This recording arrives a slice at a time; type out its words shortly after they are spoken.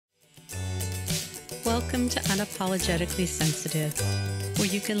Welcome to Unapologetically Sensitive, where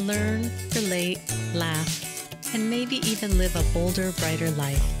you can learn, relate, laugh, and maybe even live a bolder, brighter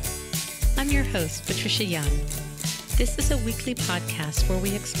life. I'm your host, Patricia Young. This is a weekly podcast where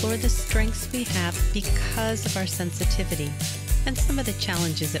we explore the strengths we have because of our sensitivity and some of the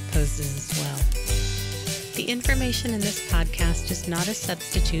challenges it poses as well. The information in this podcast is not a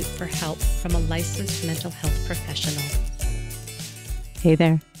substitute for help from a licensed mental health professional. Hey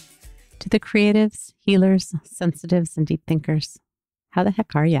there. To the creatives, healers, sensitives, and deep thinkers, how the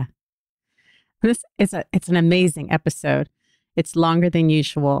heck are you? It's an amazing episode. It's longer than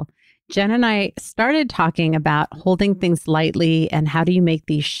usual. Jen and I started talking about holding things lightly and how do you make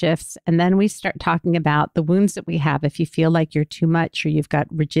these shifts. And then we start talking about the wounds that we have if you feel like you're too much or you've got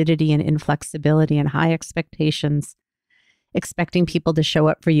rigidity and inflexibility and high expectations, expecting people to show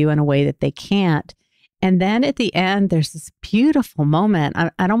up for you in a way that they can't. And then at the end, there's this beautiful moment.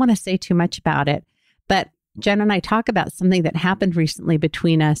 I don't want to say too much about it, but Jen and I talk about something that happened recently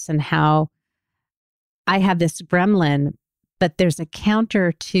between us and how I have this gremlin, but there's a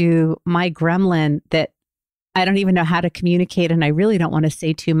counter to my gremlin that I don't even know how to communicate, and I really don't want to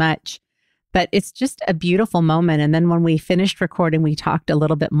say too much, but it's just a beautiful moment. And then when we finished recording, we talked a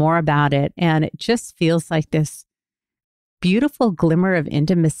little bit more about it, and it just feels like this beautiful glimmer of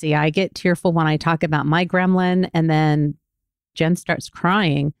intimacy. I get tearful when I talk about my gremlin, and then Jen starts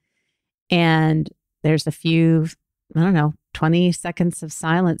crying, and there's a few, 20 seconds of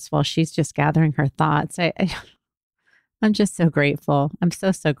silence while she's just gathering her thoughts. I'm just so grateful. I'm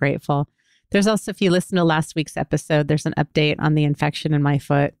so grateful. There's also, if you listen to last week's episode, there's an update on the infection in my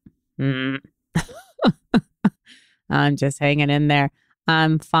foot. I'm just hanging in there.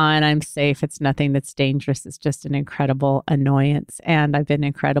 I'm fine. I'm safe. It's nothing that's dangerous. It's just an incredible annoyance. And I've been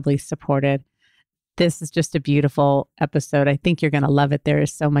incredibly supported. This is just a beautiful episode. I think you're going to love it. There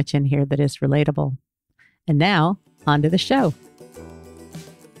is so much in here that is relatable. And now, on to the show.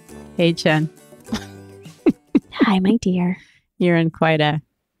 Hey, Jen. Hi, my dear. You're in quite a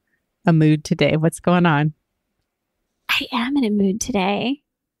mood today. What's going on? I am in a mood today.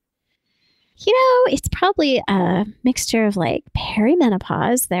 You know, it's probably a mixture of like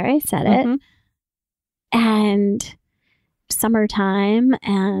perimenopause. There, I said it. And summertime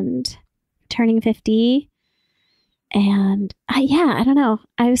and turning 50. And I don't know.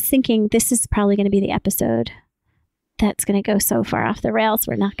 I was thinking this is probably going to be the episode that's going to go so far off the rails,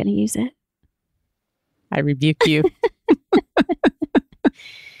 we're not going to use it. I rebuke you.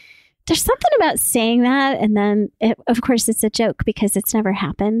 There's something about saying that. And then, of course, it's a joke because it's never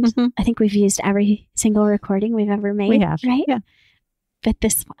happened. I think we've used every single recording we've ever made. We have. Right? Yeah. But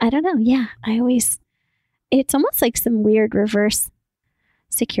this, I don't know. Yeah. It's almost like some weird reverse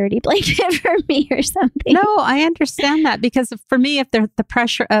security blanket for me or something. No, I understand that because for me, if there's the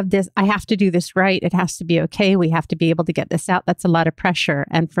pressure of this, I have to do this right. It has to be okay. We have to be able to get this out. That's a lot of pressure.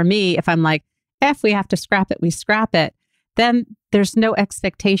 And for me, if I'm like, if we have to scrap it, we scrap it. Then there's no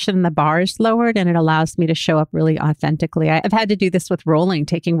expectation. The bar is lowered and it allows me to show up really authentically. I've had to do this with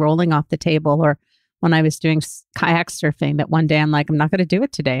taking rolling off the table, or when I was doing kayak surfing, that one day I'm like, I'm not going to do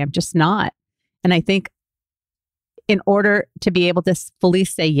it today. I'm just not. And I think in order to be able to fully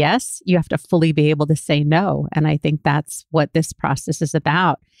say yes, you have to fully be able to say no. And I think that's what this process is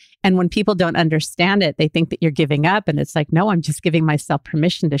about. And when people don't understand it, they think that you're giving up. And it's like, no, I'm just giving myself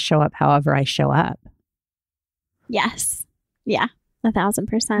permission to show up however I show up. Yes. Yeah.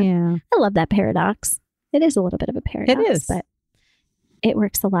 1,000%. Yeah. I love that paradox. It is a little bit of a paradox. It is. But it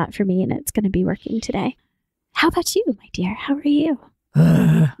works a lot for me and it's going to be working today. How about you, my dear? How are you?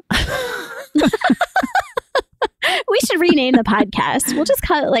 We should rename the podcast. We'll just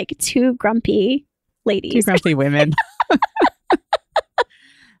call it like Two Grumpy Ladies. Two Grumpy Women.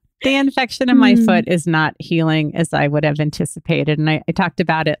 The infection in my foot is not healing as I would have anticipated. And I talked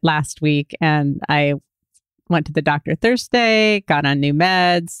about it last week, and I went to the doctor Thursday, got on new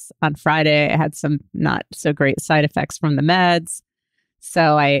meds. On Friday, I had some not so great side effects from the meds.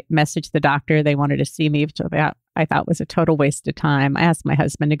 So I messaged the doctor. They wanted to see me, which I thought was a total waste of time. I asked my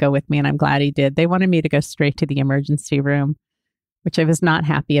husband to go with me, and I'm glad he did. They wanted me to go straight to the emergency room, which I was not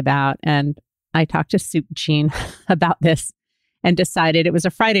happy about. And I talked to Soup Jean about this and decided it was a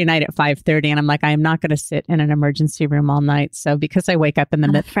Friday night at 5:30. And I'm like, I am not going to sit in an emergency room all night. So because I wake up in the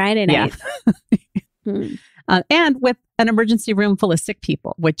middle Friday night. Yeah. And with an emergency room full of sick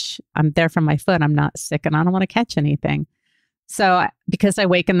people, which I'm there for my foot, I'm not sick and I don't want to catch anything. So because I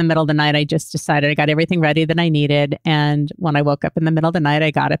wake in the middle of the night, I just decided I got everything ready that I needed. And when I woke up in the middle of the night,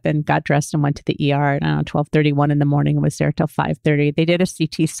 I got up and got dressed and went to the ER at 12:31 in the morning and was there till 5:30. They did a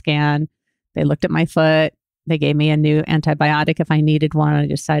CT scan. They looked at my foot. they gave me a new antibiotic if I needed one. I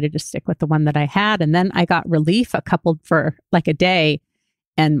decided to stick with the one that I had. And then I got relief for like a day,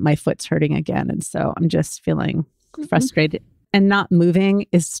 and my foot's hurting again. And so I'm just feeling frustrated. And not moving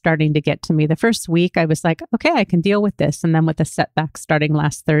is starting to get to me. The first week I was like, okay, I can deal with this. And then with the setback starting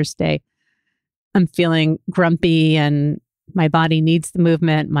last Thursday, I'm feeling grumpy and my body needs the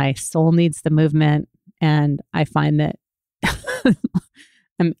movement. My soul needs the movement. And I find that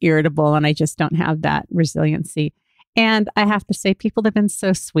I'm irritable and I just don't have that resiliency. And I have to say, people have been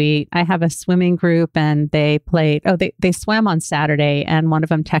so sweet. I have a swimming group and they swam on Saturday, and one of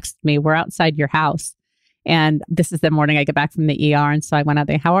them texted me, "We're outside your house." And this is the morning I get back from the ER. And so I went out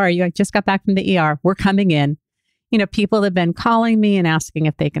there, "How are you?" "I just got back from the ER. We're coming in." People have been calling me and asking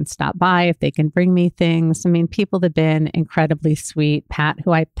if they can stop by, if they can bring me things. I mean, people have been incredibly sweet. Pat,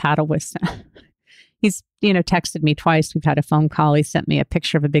 who I paddle with, he's, texted me twice. We've had a phone call. He sent me a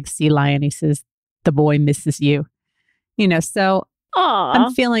picture of a big sea lion. He says, "The boy misses you." So Aww,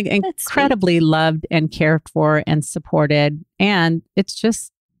 I'm feeling incredibly loved and cared for and supported. And it's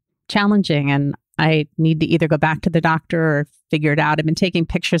just challenging. And I need to either go back to the doctor or figure it out. I've been taking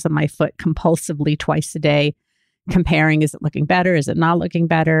pictures of my foot compulsively twice a day, comparing, is it looking better? Is it not looking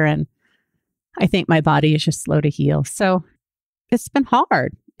better? And I think my body is just slow to heal. So it's been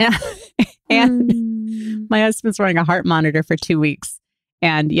hard. And my husband's wearing a heart monitor for 2 weeks.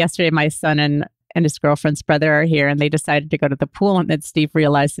 And yesterday, my son and his girlfriend's brother are here, and they decided to go to the pool. And then Steve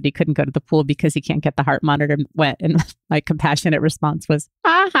realized that he couldn't go to the pool because he can't get the heart monitor wet. And my compassionate response was,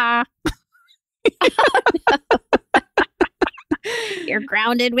 "Aha." You're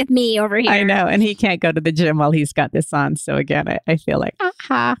grounded with me over here. I know. And he can't go to the gym while he's got this on. So again, I feel like,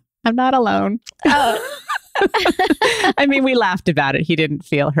 aha, I'm not alone. Oh. I mean, we laughed about it. He didn't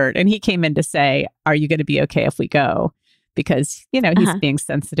feel hurt. And he came in to say, "Are you going to be okay if we go?" Because, he's being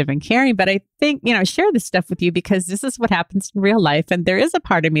sensitive and caring. But I think, I share this stuff with you because this is what happens in real life. And there is a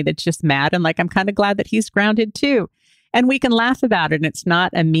part of me that's just mad. And I'm kind of glad that he's grounded too. And we can laugh about it. And it's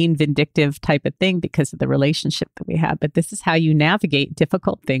not a mean, vindictive type of thing because of the relationship that we have. But this is how you navigate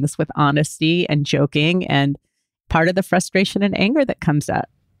difficult things with honesty and joking and part of the frustration and anger that comes up.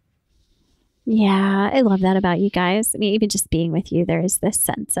 Yeah, I love that about you guys. I mean, even just being with you, there is this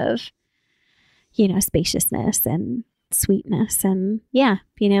sense of, spaciousness and sweetness and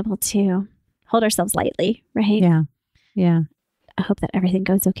being able to hold ourselves lightly, right? Yeah. Yeah. I hope that everything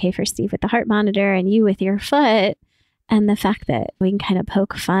goes okay for Steve with the heart monitor and you with your foot. And the fact that we can kind of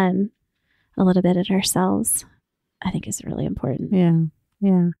poke fun a little bit at ourselves, I think is really important. Yeah.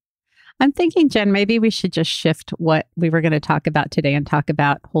 Yeah. I'm thinking, Jen, maybe we should just shift what we were going to talk about today and talk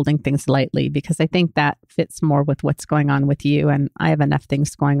about holding things lightly, because I think that fits more with what's going on with you. And I have enough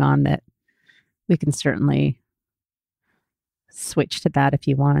things going on that we can certainly switch to that if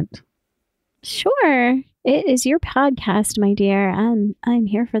you want. Sure. It is your podcast, my dear, and I'm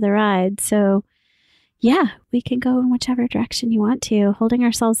here for the ride. So we can go in whichever direction you want to. Holding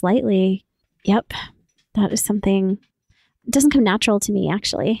ourselves lightly. Yep. That is something, it doesn't come natural to me,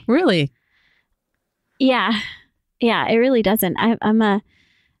 actually. Really? Yeah. Yeah, it really doesn't. I'm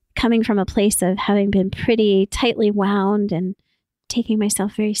coming from a place of having been pretty tightly wound and taking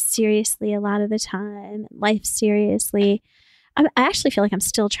myself very seriously a lot of the time, life seriously. I actually feel like I'm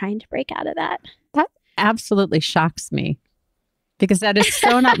still trying to break out of that. That absolutely shocks me, because that is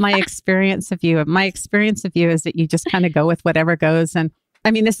so not my experience of you. My experience of you is that you just kind of go with whatever goes. And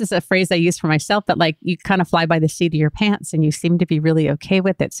I mean, this is a phrase I use for myself, but you kind of fly by the seat of your pants and you seem to be really okay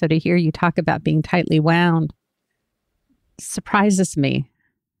with it. So to hear you talk about being tightly wound surprises me.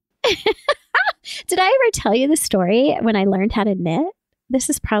 Did I ever tell you the story when I learned how to knit? This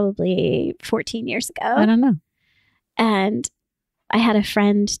is probably 14 years ago. I don't know. And I had a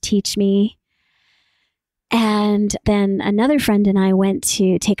friend teach me. And then another friend and I went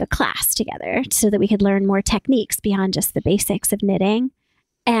to take a class together so that we could learn more techniques beyond just the basics of knitting.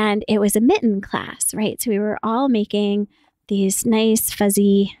 And it was a mitten class, right? So we were all making these nice,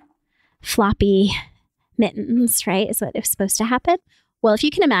 fuzzy, floppy mittens, right? Is what was supposed to happen. Well, if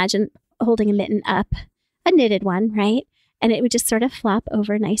you can imagine holding a mitten up, a knitted one, right? And it would just sort of flop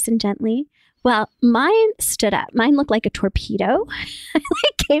over nice and gently. Well, mine stood up. Mine looked like a torpedo.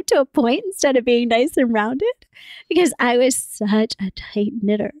 It came to a point instead of being nice and rounded because I was such a tight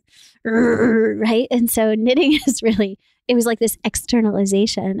knitter, right? And so knitting is really, it was like this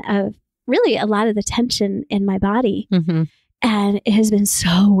externalization of really a lot of the tension in my body. Mm-hmm. And it has been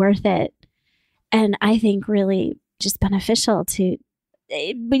so worth it. And I think really just beneficial to,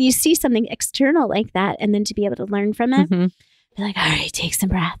 when you see something external like that and then to be able to learn from it, mm-hmm. Be like, all right, take some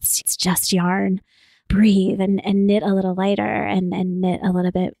breaths. It's just yarn. Breathe and knit a little lighter and knit a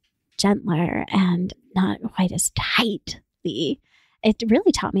little bit gentler and not quite as tightly. It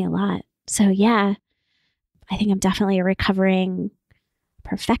really taught me a lot. So yeah, I think I'm definitely a recovering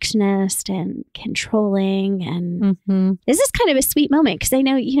perfectionist and controlling. And this is kind of a sweet moment because I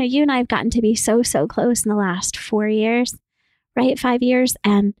know, you and I have gotten to be so close in the last 4 years, right? 5 years.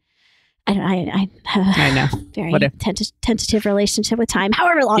 And I have a very tentative relationship with time,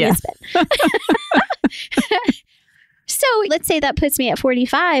 however long it's been. So let's say that puts me at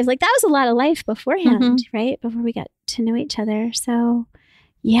 45. Like that was a lot of life beforehand, right? Before we got to know each other. So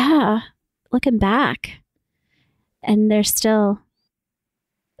yeah, looking back, and there's still,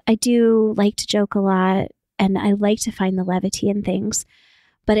 I do like to joke a lot and I like to find the levity in things,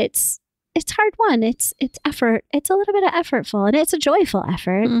 but it's hard one. It's effort. It's a little bit of effortful and it's a joyful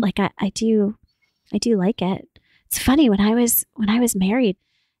effort. Like I do like it. It's funny when I was married.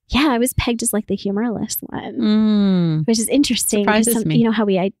 Yeah, I was pegged as like the humorless one, which is interesting. Surprises me. You know how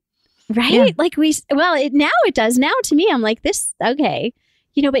right? Yeah. Like now it does. Now to me, I'm like this, okay.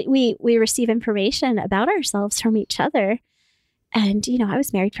 But we receive information about ourselves from each other. And, I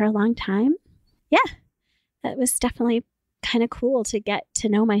was married for a long time. Yeah, that was definitely kind of cool to get to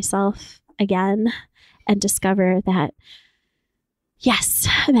know myself again and discover that, yes,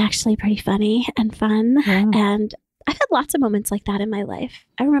 I'm actually pretty funny and fun. Yeah. And I've had lots of moments like that in my life.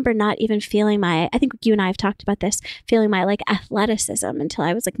 I remember not even feeling I think you and I have talked about this, feeling my like athleticism until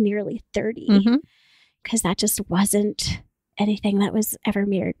I was like nearly 30, because that just wasn't anything that was ever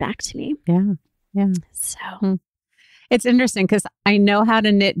mirrored back to me. Yeah. Yeah. So it's interesting because I know how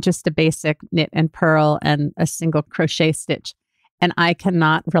to knit just a basic knit and purl and a single crochet stitch, and I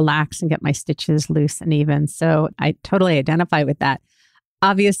cannot relax and get my stitches loose and even. So I totally identify with that.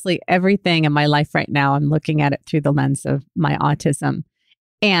 Obviously, everything in my life right now, I'm looking at it through the lens of my autism.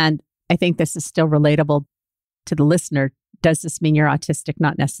 And I think this is still relatable to the listener. Does this mean you're autistic?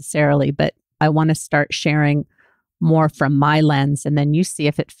 Not necessarily, but I want to start sharing more from my lens, and then you see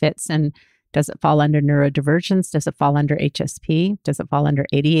if it fits. And does it fall under neurodivergence? Does it fall under HSP? Does it fall under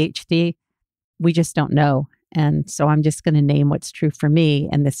ADHD? We just don't know. And so I'm just going to name what's true for me.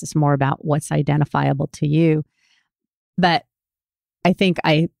 And this is more about what's identifiable to you. But I think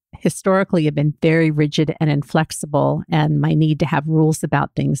I historically have been very rigid and inflexible, and my need to have rules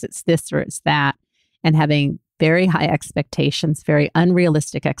about things. It's this or it's that. And having very high expectations, very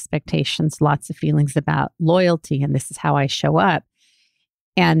unrealistic expectations, lots of feelings about loyalty. And this is how I show up.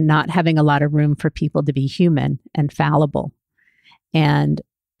 And not having a lot of room for people to be human and fallible. And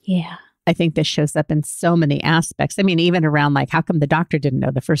yeah, I think this shows up in so many aspects. I mean, even around like, how come the doctor didn't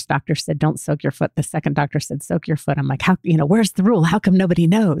know? The first doctor said, don't soak your foot. The second doctor said, soak your foot. I'm like, where's the rule? How come nobody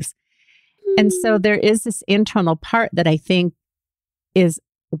knows? And so there is this internal part that I think is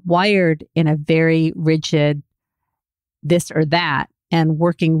wired in a very rigid this or that, and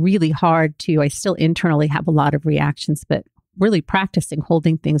working really hard I still internally have a lot of reactions, but really practicing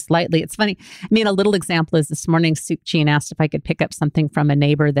holding things lightly. It's funny. I mean, a little example is this morning, Soup Jean asked if I could pick up something from a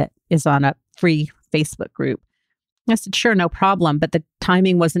neighbor that is on a free Facebook group. I said, sure, no problem. But the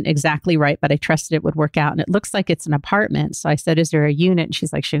timing wasn't exactly right, but I trusted it would work out. And it looks like it's an apartment. So I said, is there a unit? And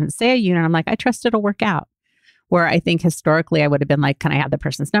she's like, she didn't say a unit. I'm like, I trust it'll work out. Where I think historically I would have been like, can I have the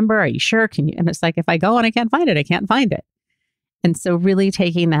person's number? Are you sure? Can you? And it's like, if I go and I can't find it, I can't find it. And so really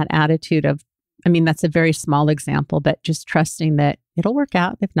taking that attitude of, I mean, that's a very small example, but just trusting that it'll work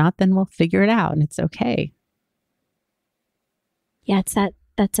out. If not, then we'll figure it out and it's okay. Yeah, it's that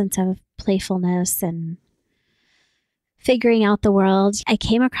sense of playfulness and figuring out the world. I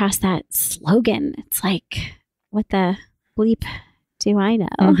came across that slogan. It's like, what the bleep do I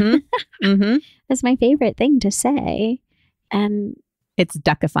know? That's my favorite thing to say. And it's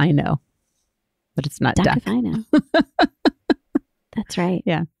duck if I know, but it's not duck. If I know. That's right.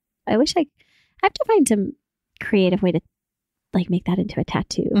 Yeah. I wish I have to find some creative way to like make that into a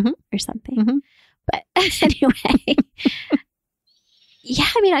tattoo or something. But anyway, yeah,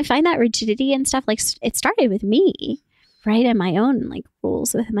 I mean, I find that rigidity and stuff, like it started with me, right? And my own like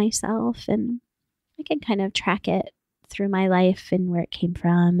rules with myself, and I can kind of track it through my life and where it came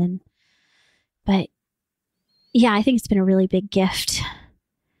from. But yeah, I think it's been a really big gift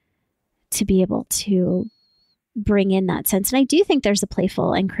to be able to bring in that sense. And I do think there's a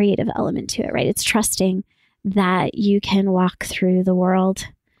playful and creative element to it, right? It's trusting that you can walk through the world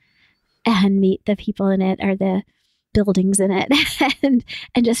and meet the people in it or the buildings in it and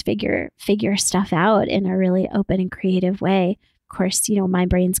just figure stuff out in a really open and creative way. Of course, my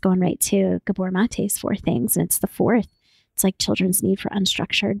brain's going right to Gabor Mate's 4 things, and it's the 4th. It's like children's need for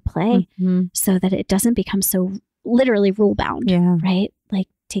unstructured play so that it doesn't become so literally rule bound, right? Like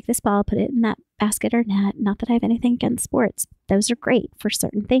take this ball, put it in that basket or net. Not that I have anything against sports. Those are great for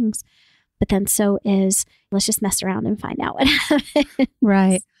certain things. But then so is, let's just mess around and find out what happens.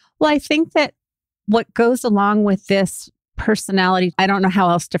 Right. Well, I think that what goes along with this personality, I don't know how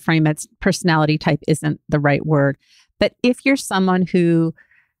else to frame it. Personality type isn't the right word. But if you're someone who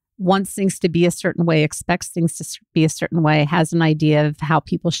wants things to be a certain way, expects things to be a certain way, has an idea of how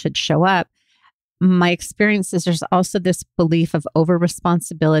people should show up, my experience is there's also this belief of over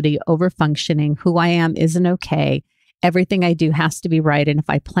responsibility, over functioning. Who I am isn't okay. Everything I do has to be right. And if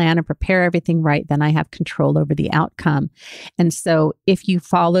I plan and prepare everything right, then I have control over the outcome. And so if you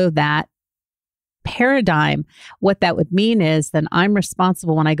follow that paradigm, what that would mean is then I'm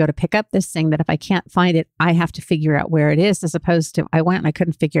responsible when I go to pick up this thing, that if I can't find it, I have to figure out where it is, as opposed to I went and I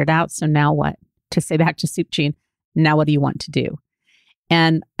couldn't figure it out. So now what? To say back to Soup Gene, now what do you want to do?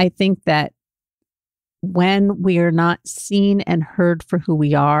 And I think that when we are not seen and heard for who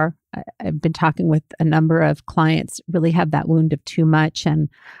we are, I've been talking with a number of clients really have that wound of too much and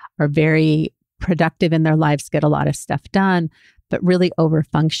are very productive in their lives, get a lot of stuff done, but really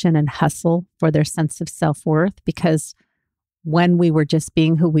overfunction and hustle for their sense of self-worth. Because when we were just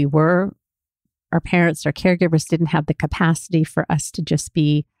being who we were, our parents or caregivers didn't have the capacity for us to just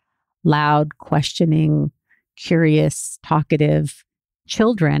be loud, questioning, curious, talkative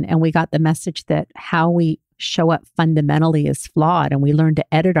children. And we got the message that how we show up fundamentally is flawed, and we learn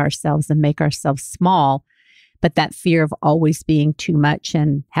to edit ourselves and make ourselves small. But that fear of always being too much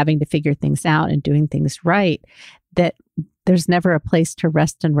and having to figure things out and doing things right, that there's never a place to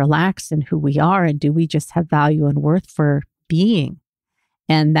rest and relax in who we are. And do we just have value and worth for being?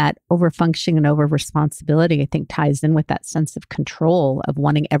 And that overfunctioning and over responsibility, I think, ties in with that sense of control of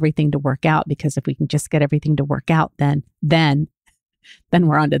wanting everything to work out, because if we can just get everything to work out, then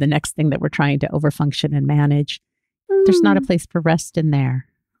we're on to the next thing that we're trying to overfunction and manage. There's not a place for rest in there.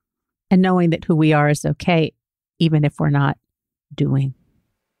 And knowing that who we are is okay, even if we're not doing.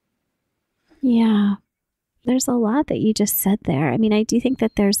 Yeah. There's a lot that you just said there. I mean, I do think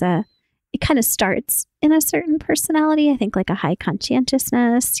that it kind of starts in a certain personality. I think like a high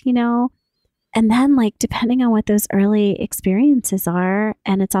conscientiousness, and then like depending on what those early experiences are,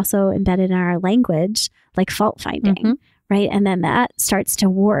 and it's also embedded in our language, like fault finding, right? And then that starts to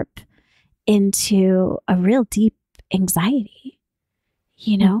warp into a real deep anxiety,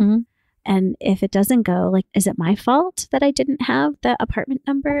 And if it doesn't go, like, is it my fault that I didn't have the apartment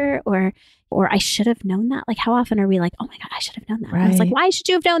number, or I should have known that? Like, how often are we like, oh my God, I should have known that. Right. It's like, why should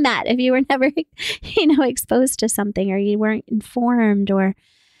you have known that if you were never, exposed to something, or you weren't informed? Or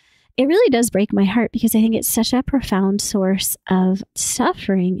it really does break my heart, because I think it's such a profound source of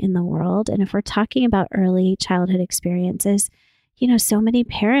suffering in the world. And if we're talking about early childhood experiences, so many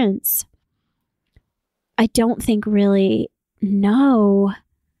parents, I don't think really know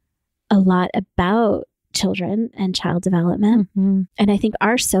a lot about children and child development. And I think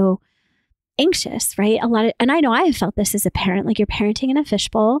are so anxious, right? And I know I have felt this as a parent, like you're parenting in a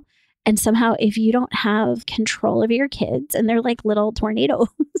fishbowl. And somehow if you don't have control of your kids, and they're like little tornadoes,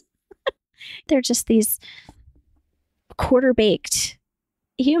 they're just these quarter-baked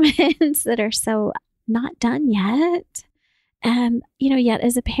humans that are so not done yet. And, yet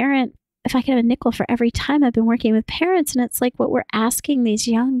as a parent, if I could have a nickel for every time I've been working with parents, and it's like what we're asking these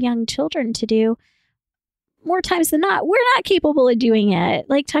young children to do, more times than not, we're not capable of doing it.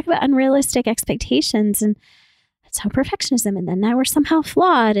 Like, talk about unrealistic expectations and so perfectionism. And then now we're somehow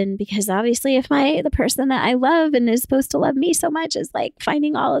flawed. And because obviously if the person that I love and is supposed to love me so much is like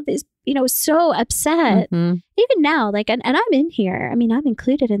finding all of these, so upset, even now, like, and I'm in here. I mean, I'm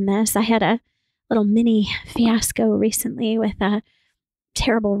included in this. I had a little mini fiasco recently with a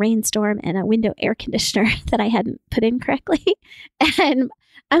terrible rainstorm and a window air conditioner that I hadn't put in correctly. And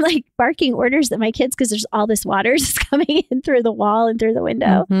I'm like barking orders at my kids because there's all this water just coming in through the wall and through the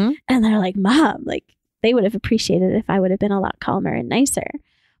window. And they're like, Mom, like they would have appreciated it if I would have been a lot calmer and nicer.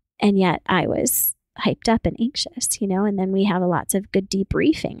 And yet I was hyped up and anxious, and then we have lots of good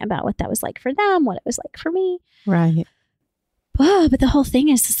debriefing about what that was like for them, what it was like for me. Right. Oh, but the whole thing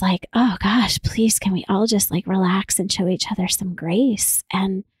is like, oh gosh, please, can we all just like relax and show each other some grace?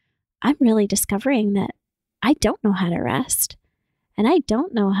 And I'm really discovering that I don't know how to rest, and I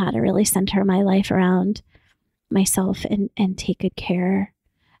don't know how to really center my life around myself and take good care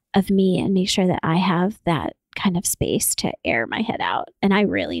of me and make sure that I have that kind of space to air my head out. And I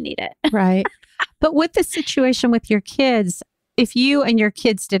really need it. Right. But with the situation with your kids, if you and your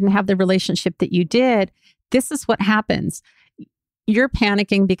kids didn't have the relationship that you did, this is what happens. You're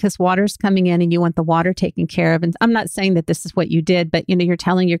panicking because water's coming in and you want the water taken care of. And I'm not saying that this is what you did, but you're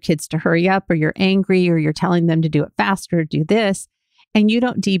telling your kids to hurry up, or you're angry, or you're telling them to do it faster, do this. and you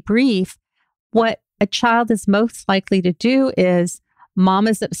don't debrief, what a child is most likely to do is, Mom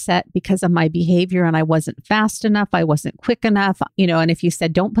is upset because of my behavior and I wasn't fast enough. I wasn't quick enough, and if you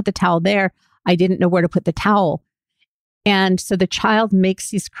said, don't put the towel there, I didn't know where to put the towel. And so the child makes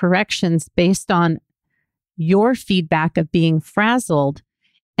these corrections based on your feedback of being frazzled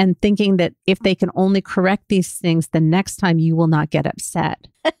and thinking that if they can only correct these things, the next time you will not get upset.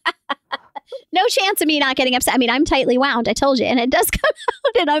 No chance of me not getting upset. I mean, I'm tightly wound, I told you, and it does come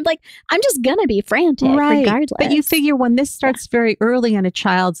out, and I'm like, I'm just going to be frantic regardless. But you figure when this starts very early in a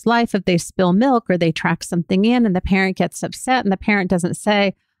child's life, if they spill milk or they track something in and the parent gets upset and the parent doesn't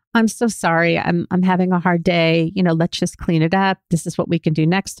say, I'm so sorry, I'm having a hard day, let's just clean it up. This is what we can do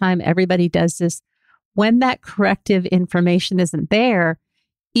next time. Everybody does this. When that corrective information isn't there,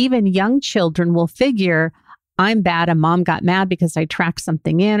 even young children will figure, I'm bad and Mom got mad because I tracked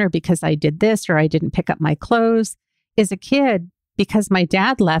something in or because I did this or I didn't pick up my clothes. As a kid, because my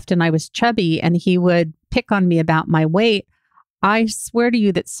dad left and I was chubby and he would pick on me about my weight, I swear to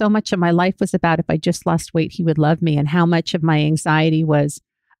you that so much of my life was about if I just lost weight, he would love me, and how much of my anxiety was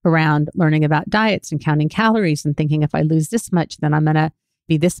around learning about diets and counting calories and thinking if I lose this much, then I'm going to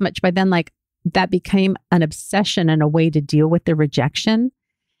be this much by then. Like that became an obsession and a way to deal with the rejection.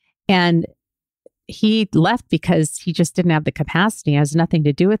 And he left because he just didn't have the capacity. It has nothing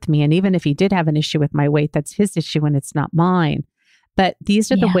to do with me. And even if he did have an issue with my weight, that's his issue and it's not mine. But these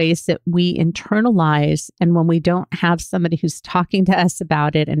are the ways that we internalize. And when we don't have somebody who's talking to us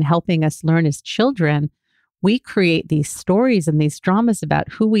about it and helping us learn as children, we create these stories and these dramas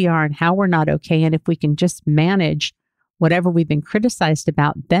about who we are and how we're not okay. And if we can just manage whatever we've been criticized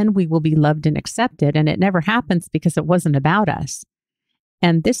about, then we will be loved and accepted. And it never happens because it wasn't about us.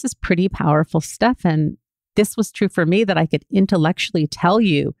 And this is pretty powerful stuff. And this was true for me, that I could intellectually tell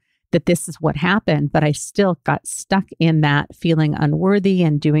you that this is what happened, but I still got stuck in that feeling unworthy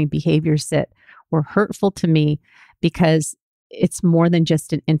and doing behaviors that were hurtful to me, because it's more than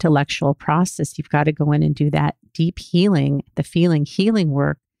just an intellectual process. You've got to go in and do that deep healing, the feeling healing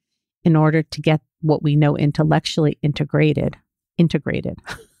work in order to get what we know intellectually integrated.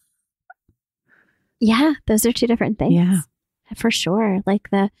 Yeah, those are two different things. Yeah. For sure.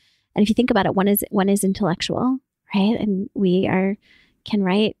 And if you think about it, one is intellectual, right? And can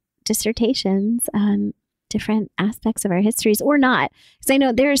write dissertations on different aspects of our histories or not. Because I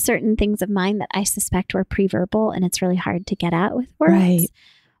know there are certain things of mine that I suspect were pre-verbal and it's really hard to get at with words. Right.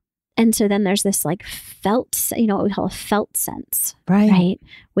 And so then there's this like felt, what we call a felt sense, right?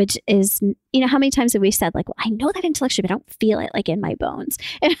 Which is, how many times have we said like, well, I know that intellectually, but I don't feel it like in my bones.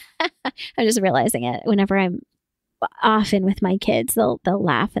 I'm just realizing it whenever I'm often with my kids, they'll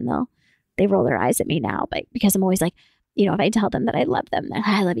laugh and they roll their eyes at me now, but because I'm always like, if I tell them that I love them, that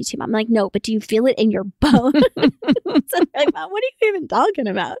I love you too, Mom. I'm like, no, but do you feel it in your bone? So they're like, Mom, what are you even talking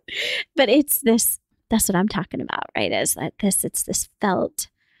about? But it's this, that's what I'm talking about, right? Is that it's this felt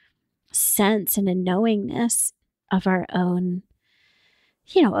sense and a knowingness of our own,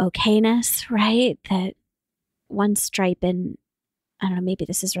 okayness, right? That one stripe in, I don't know, maybe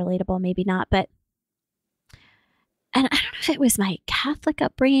this is relatable, maybe not, but and I don't know if it was my Catholic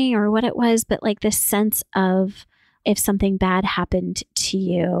upbringing or what it was, but like this sense of if something bad happened to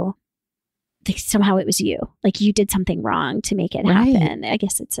you, like somehow it was you, like you did something wrong to make it happen. I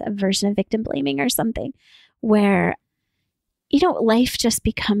guess it's a version of victim blaming or something where, life just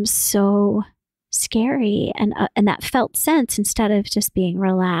becomes so scary and that felt sense, instead of just being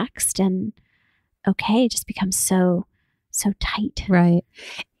relaxed and okay, just becomes so tight. Right.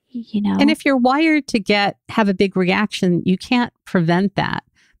 And if you're wired to have a big reaction, you can't prevent that.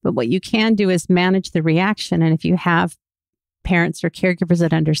 But what you can do is manage the reaction. And if you have parents or caregivers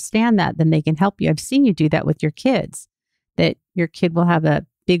that understand that, then they can help you. I've seen you do that with your kids, that your kid will have a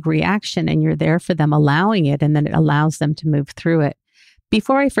big reaction and you're there for them, allowing it, and then it allows them to move through it.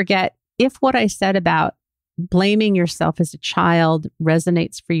 Before I forget, if what I said about blaming yourself as a child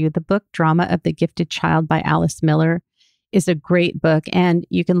resonates for you, the book Drama of the Gifted Child by Alice Miller is a great book, and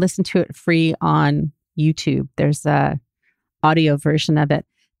you can listen to it free on YouTube. There's a audio version of it.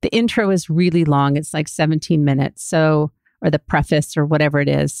 The intro is really long. It's like 17 minutes. Or the preface or whatever it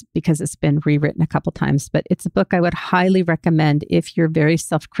is, because it's been rewritten a couple times. But it's a book I would highly recommend if you're very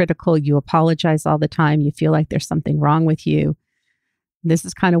self-critical, you apologize all the time, you feel like there's something wrong with you. This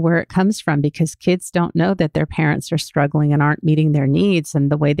is kind of where it comes from, because kids don't know that their parents are struggling and aren't meeting their needs.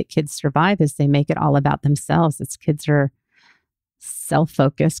 And the way that kids survive is they make it all about themselves. Kids are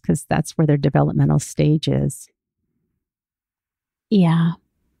self-focused because that's where their developmental stage is. Yeah.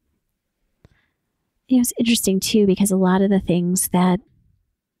 It's interesting too, because a lot of the things that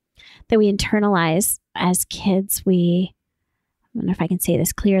we internalize as kids, we wonder if I can say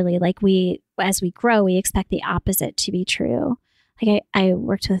this clearly. Like as we grow, we expect the opposite to be true. Like I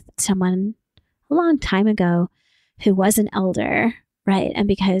worked with someone a long time ago who was an elder, right? And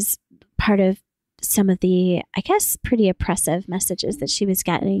because part of some of the, I guess, pretty oppressive messages that she was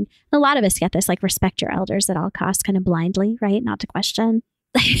getting, a lot of us get this, like respect your elders at all costs, kind of blindly, right? Not to question,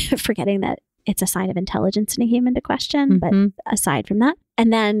 forgetting that it's a sign of intelligence in a human to question, but aside from that.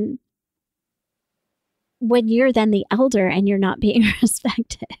 And then when you're then the elder and you're not being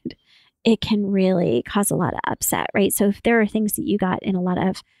respected, it can really cause a lot of upset, right? So if there are things that you got in a lot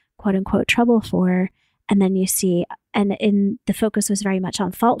of quote unquote trouble for, and then you see, and in the focus was very much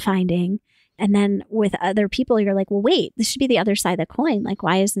on fault finding. And then with other people, you're like, well, wait, this should be the other side of the coin. Like,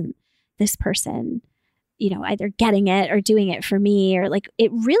 why isn't this person, either getting it or doing it for me? Or like,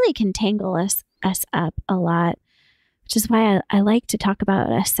 it really can tangle us up a lot, which is why I like to talk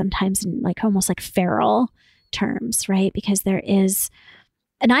about us sometimes in like almost like feral terms, right? Because there is,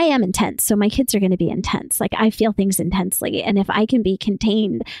 and I am intense. So my kids are going to be intense. Like I feel things intensely. And if I can be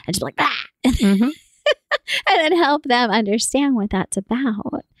contained and just like, and then help them understand what that's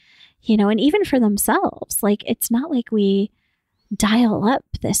about, and even for themselves, like, it's not like we dial up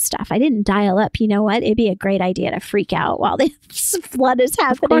this stuff. I didn't dial up, you know what? It'd be a great idea to freak out while the flood is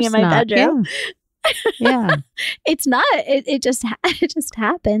happening in my bedroom. Yeah. It's not, it just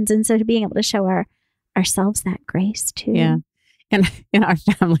happens. And so to being able to show ourselves that grace too. Yeah. And in our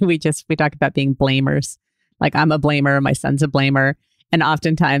family, we talk about being blamers. Like I'm a blamer, my son's a blamer. And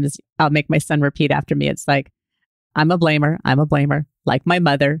oftentimes I'll make my son repeat after me. It's like, I'm a blamer, like my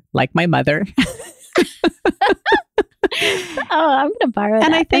mother. I'm going to borrow that.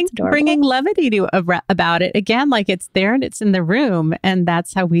 And I think bringing levity about it, again, like it's there and it's in the room. And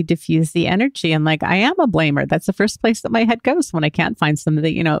that's how we diffuse the energy. And like, I am a blamer. That's the first place that my head goes when I can't find something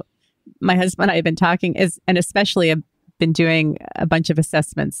that, my husband and I have been talking and especially I've been doing a bunch of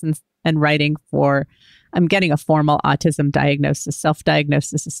assessments and writing I'm getting a formal autism diagnosis.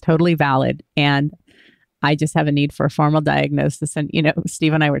 Self-diagnosis is totally valid. And I just have a need for a formal diagnosis. And,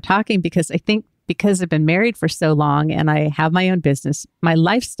 Steve and I were talking because I think because I've been married for so long and I have my own business, my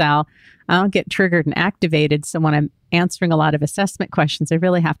lifestyle, I don't get triggered and activated. So when I'm answering a lot of assessment questions, I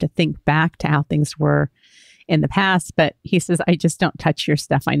really have to think back to how things were in the past. But he says, I just don't touch your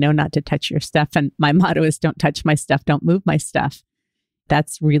stuff. I know not to touch your stuff. And my motto is don't touch my stuff, don't move my stuff.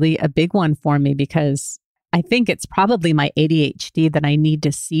 That's really a big one for me because I think it's probably my ADHD that I need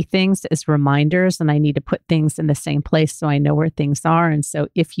to see things as reminders and I need to put things in the same place so I know where things are. And so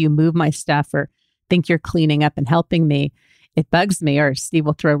if you move my stuff or think you're cleaning up and helping me, it bugs me. Or Steve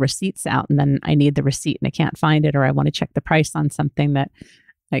will throw receipts out and then I need the receipt and I can't find it, or I want to check the price on something that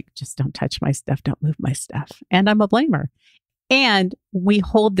like, just don't touch my stuff, don't move my stuff. And I'm a blamer. And we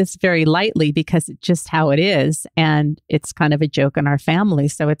hold this very lightly because it's just how it is. And it's kind of a joke in our family.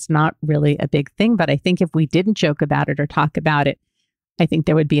 So it's not really a big thing. But I think if we didn't joke about it or talk about it, I think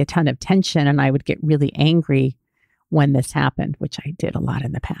there would be a ton of tension and I would get really angry when this happened, which I did a lot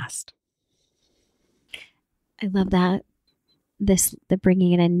in the past. I love that. The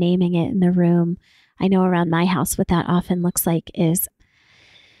bringing it and naming it in the room. I know around my house, what that often looks like is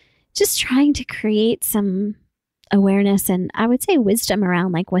just trying to create some awareness and I would say wisdom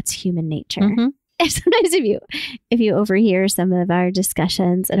around like what's human nature. And sometimes if you overhear some of our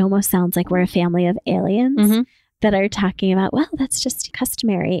discussions, it almost sounds like we're a family of aliens that are talking about, well, that's just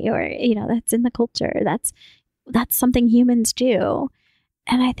customary, or that's in the culture. That's something humans do.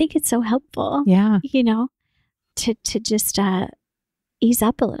 And I think it's so helpful. Yeah. To just ease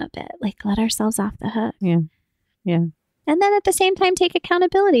up a little bit, like let ourselves off the hook. Yeah. Yeah. And then at the same time take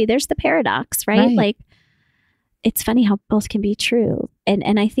accountability. There's the paradox, right? Like it's funny how both can be true.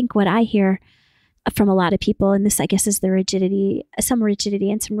 And I think what I hear from a lot of people, and this I guess is the rigidity, some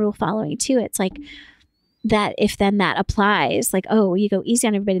rigidity and some rule following too. It's like that if then that applies, like, oh, you go easy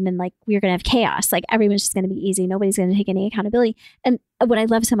on everybody and then like we're going to have chaos. Like everyone's just going to be easy. Nobody's going to take any accountability. And what I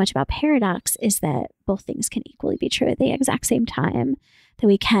love so much about paradox is that both things can equally be true at the exact same time, that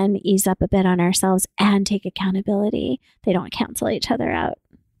we can ease up a bit on ourselves and take accountability. They don't cancel each other out.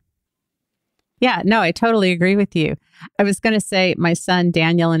 Yeah, no, I totally agree with you. I was going to say my son,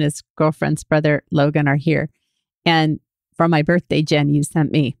 Daniel, and his girlfriend's brother, Logan, are here. And for my birthday, Jen, you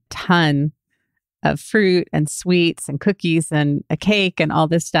sent me a ton of fruit and sweets and cookies and a cake and all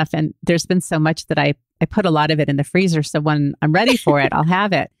this stuff. And there's been so much that I put a lot of it in the freezer. So when I'm ready for it, I'll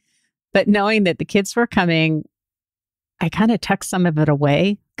have it. But knowing that the kids were coming, I kind of tucked some of it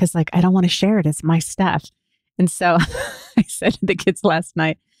away because like, I don't want to share it. It's my stuff. And so I said to the kids last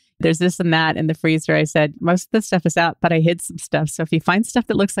night, there's this and that in the freezer. I said, most of the stuff is out, but I hid some stuff. So if you find stuff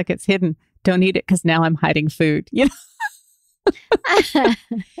that looks like it's hidden, don't eat it because now I'm hiding food.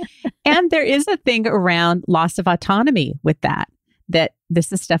 And there is a thing around loss of autonomy with that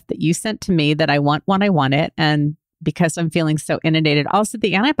this is stuff that you sent to me that I want when I want it. And because I'm feeling so inundated, also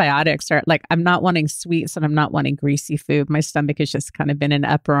the antibiotics are like, I'm not wanting sweets and I'm not wanting greasy food. My stomach has just kind of been in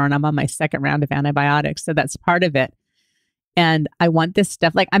uproar and I'm on my second round of antibiotics. So that's part of it. And I want this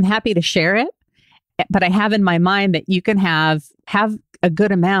stuff, like I'm happy to share it, but I have in my mind that you can have a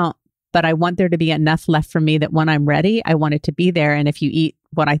good amount, but I want there to be enough left for me that when I'm ready, I want it to be there. And if you eat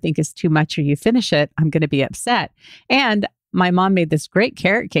what I think is too much or you finish it, I'm going to be upset. And my mom made this great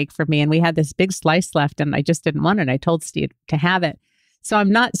carrot cake for me and we had this big slice left and I just didn't want it. I told Steve to have it. So I'm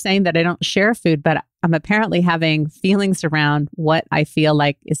not saying that I don't share food, but I'm apparently having feelings around what I feel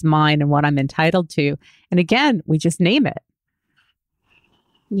like is mine and what I'm entitled to. And again, we just name it.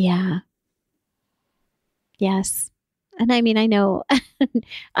 Yeah. Yes. And I mean, I know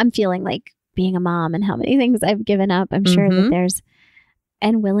I'm feeling like being a mom and how many things I've given up. I'm sure that there's,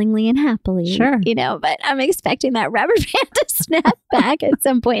 and willingly and happily, you know, but I'm expecting that rubber band to snap back at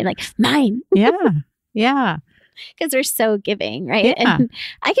some point, like mine. Yeah. Because they're so giving, right? Yeah. And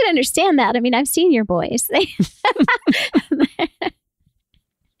I can understand that. I mean, I've seen your boys. They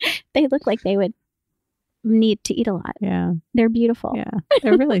look like they would need to eat a lot. Yeah. They're beautiful. Yeah.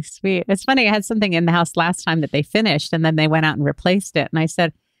 They're really sweet. It's funny. I had something in the house last time that they finished and then they went out and replaced it. And I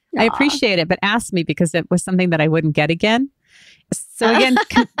said, I appreciate it, but ask me because it was something that I wouldn't get again. So again,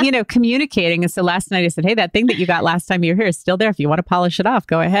 communicating. And so last night I said, hey, that thing that you got last time you were here is still there. If you want to polish it off,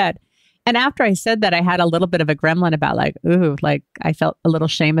 go ahead. And after I said that, I had a little bit of a gremlin about like, ooh, like I felt a little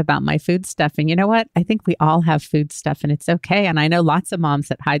shame about my food stuff. And you know what? I think we all have food stuff and it's okay. And I know lots of moms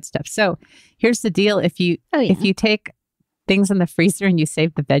that hide stuff. So here's the deal. If you take things in the freezer and you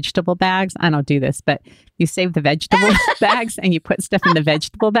save the vegetable bags, I don't do this, but you save the vegetable bags and you put stuff in the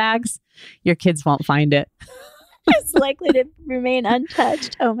vegetable bags, your kids won't find it. It's likely to remain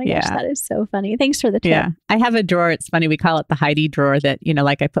untouched. Oh my gosh, that is so funny. Thanks for the tip. Yeah. I have a drawer. It's funny. We call it the Heidi drawer that, you know,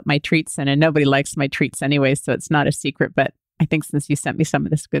 like I put my treats in and nobody likes my treats anyway. So it's not a secret. But I think since you sent me some of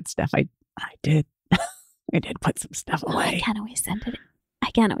this good stuff, I did. I did put some stuff away. I can't always send it.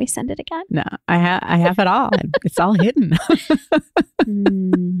 I can't always send it again. No, I have it all. It's all hidden.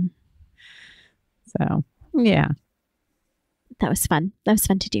 So, yeah. That was fun. That was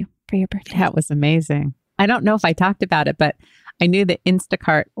fun to do for your birthday. That was amazing. I don't know if I talked about it, but I knew the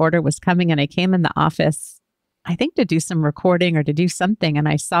Instacart order was coming and I came in the office, I think to do some recording or to do something. And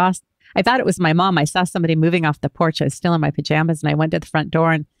I thought it was my mom. I saw somebody moving off the porch. I was still in my pajamas and I went to the front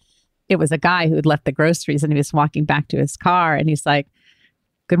door and it was a guy who had left the groceries and he was walking back to his car and he's like,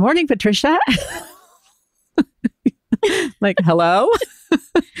 good morning, Patricia. Like, hello?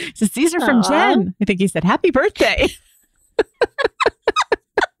 He says, these are from Jen. I think he said, happy birthday.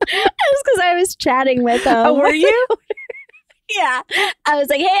 That's because I was chatting with him. Oh, were you? Yeah. I was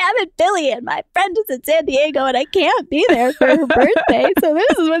like, hey, I'm in Philly and my friend is in San Diego and I can't be there for her birthday. So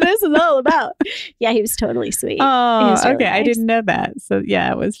this is what this is all about. Yeah, he was totally sweet. Oh, really okay. Nice. I didn't know that. So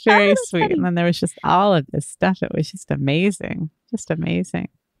yeah, it was very sweet. Funny. And then there was just all of this stuff. It was just amazing. Just amazing.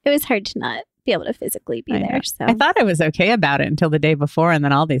 It was hard to not be able to physically be there. So I thought I was okay about it until the day before. And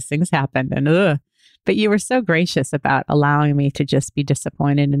then all these things happened and But you were so gracious about allowing me to just be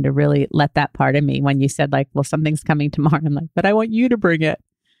disappointed and to really let that part of me when you said like, well, something's coming tomorrow. I'm like, but I want you to bring it.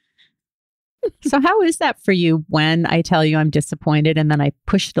 So how is that for you when I tell you I'm disappointed and then I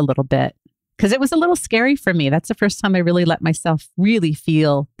push it a little bit? Because it was a little scary for me. That's the first time I really let myself really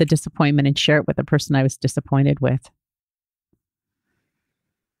feel the disappointment and share it with the person I was disappointed with.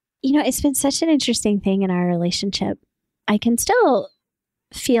 You know, it's been such an interesting thing in our relationship. I can still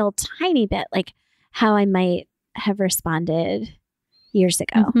feel tiny bit like how I might have responded years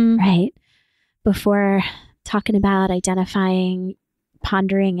ago, right? Before talking about identifying,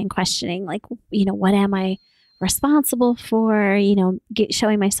 pondering and questioning, like, you know, what am I responsible for? You know,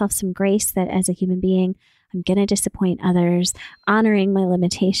 showing myself some grace that as a human being, I'm going to disappoint others, honoring my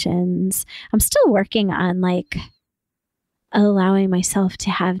limitations. I'm still working on like allowing myself to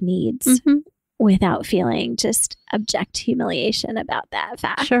have needs without feeling just abject humiliation about that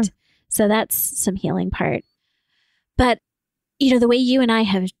fact. Sure. So that's some healing part. But, you know, the way you and I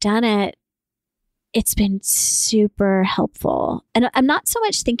have done it, it's been super helpful. And I'm not so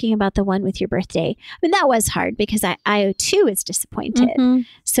much thinking about the one with your birthday. I mean, that was hard because I too was disappointed.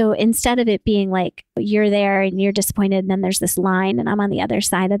 So instead of it being like, you're there and you're disappointed and then there's this line and I'm on the other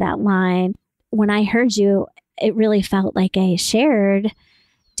side of that line, when I heard you, it really felt like a shared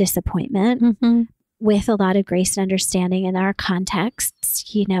disappointment with a lot of grace and understanding in our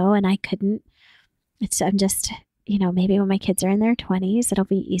contexts, you know, and I'm just, you know, maybe when my kids are in their 20s, it'll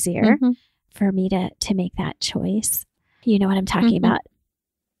be easier for me to make that choice. You know what I'm talking about.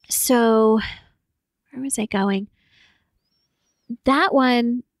 So where was I going? That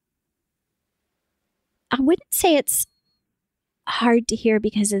one, I wouldn't say it's hard to hear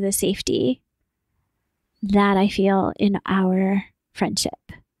because of the safety that I feel in our friendship,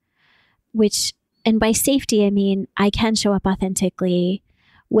 which, and by safety, I mean, I can show up authentically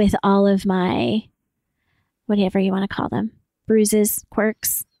with all of my, whatever you want to call them, bruises,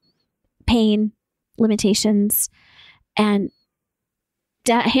 quirks, pain, limitations, and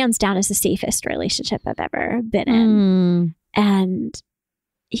hands down is the safest relationship I've ever been in. And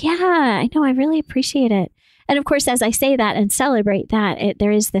yeah, I know, I really appreciate it. And of course, as I say that and celebrate that,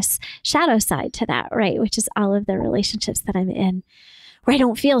 there is this shadow side to that, right? Which is all of the relationships that I'm in where I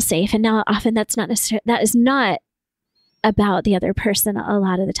don't feel safe. And now often that is not about the other person a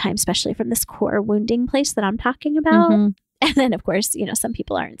lot of the time, especially from this core wounding place that I'm talking about. And then of course, some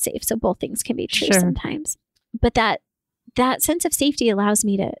people aren't safe. So both things can be true sometimes. But that sense of safety allows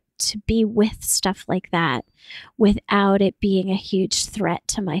me to be with stuff like that without it being a huge threat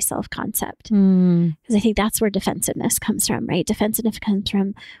to my self-concept. Because I think that's where defensiveness comes from, right? Defensiveness comes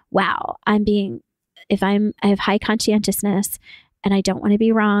from, wow, I have high conscientiousness and I don't want to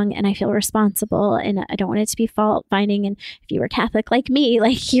be wrong and I feel responsible and I don't want it to be fault finding. And if you were Catholic like me,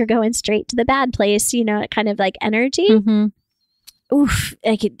 like you're going straight to the bad place, kind of like energy. Oof,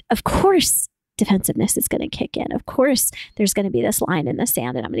 of course, defensiveness is going to kick in. Of course, there's going to be this line in the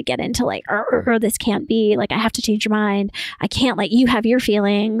sand and I'm going to get into like, this can't be, like, I have to change your mind. I can't let you have your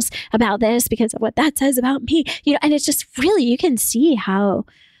feelings about this because of what that says about me. And it's just really, you can see how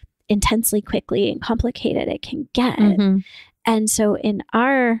intensely quickly and complicated it can get. And so in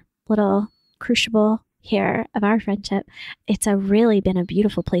our little crucible here of our friendship, it's really been a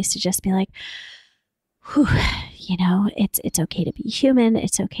beautiful place to just be like, whew, it's okay to be human.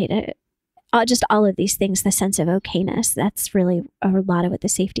 It's okay to just all of these things, the sense of okayness, that's really a lot of what the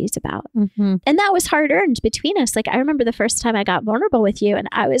safety is about. And that was hard earned between us. Like I remember the first time I got vulnerable with you and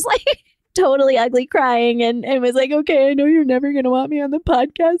I was like totally ugly crying and was like, okay, I know you're never going to want me on the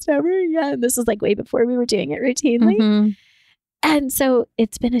podcast ever. Yeah. And this was like way before we were doing it routinely. And so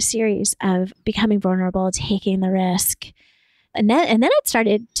it's been a series of becoming vulnerable, taking the risk. And then it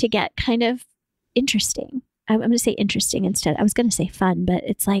started to get kind of interesting. I'm going to say interesting instead. I was going to say fun, but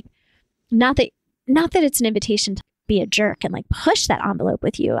it's like, not that it's an invitation to be a jerk and like push that envelope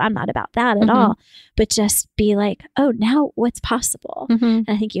with you. I'm not about that at all, but just be like, oh, now what's possible? And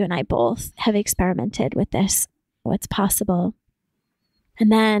I think you and I both have experimented with this, what's possible.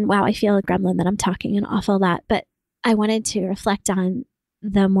 And then, wow, I feel a gremlin that I'm talking an awful lot, but I wanted to reflect on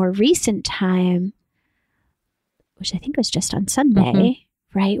the more recent time, which I think was just on Sunday,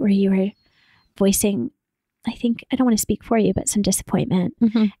 right? Where you were voicing, I think, I don't want to speak for you, but some disappointment.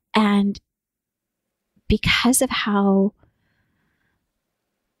 And because of how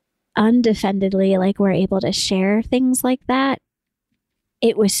undefendedly, like, we're able to share things like that,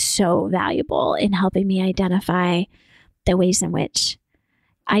 it was so valuable in helping me identify the ways in which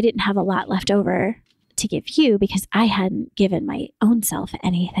I didn't have a lot left over to give you because I hadn't given my own self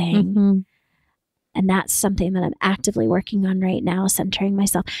anything. And that's something that I'm actively working on right now, centering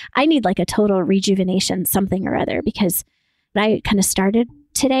myself. I need like a total rejuvenation, something or other, because I kind of started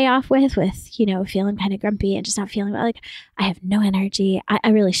today off with, feeling kind of grumpy and just not feeling well, like I have no energy. I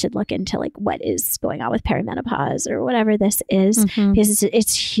really should look into like what is going on with perimenopause or whatever this is, because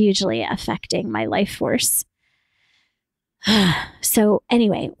it's hugely affecting my life force. So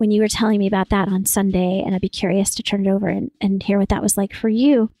anyway, when you were telling me about that on Sunday, and I'd be curious to turn it over and hear what that was like for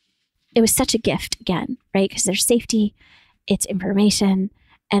you, it was such a gift again, right? Because there's safety, it's information,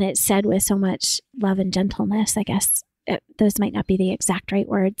 and it's said with so much love and gentleness, I guess. Those might not be the exact right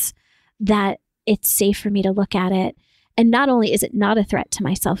words, that it's safe for me to look at it. And not only is it not a threat to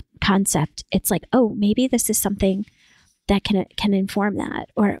my self-concept, it's like, oh, maybe this is something that can inform that,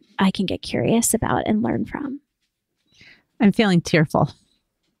 or I can get curious about and learn from. I'm feeling tearful,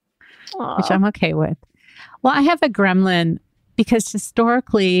 which I'm okay with. Well, I have a gremlin because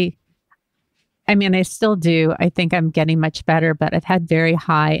historically, I mean, I still do. I think I'm getting much better, but I've had very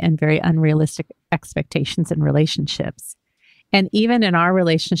high and very unrealistic expectations in relationships. And even in our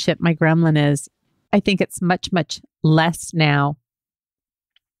relationship, my gremlin is, I think it's much, much less now.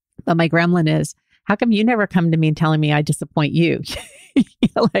 But my gremlin is, how come you never come to me and telling me I disappoint you?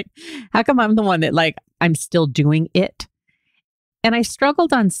 Like, how come I'm the one that I'm still doing it? And I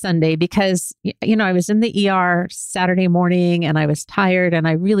struggled on Sunday because, I was in the ER Saturday morning and I was tired and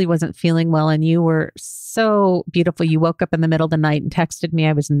I really wasn't feeling well. And you were so beautiful. You woke up in the middle of the night and texted me.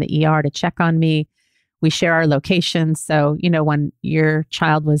 I was in the ER to check on me. we share our locations. So, when your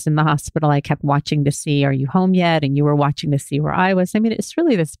child was in the hospital, I kept watching to see, are you home yet? And you were watching to see where I was. I mean, it's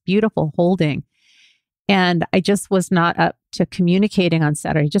really this beautiful holding. And I just was not up to communicating on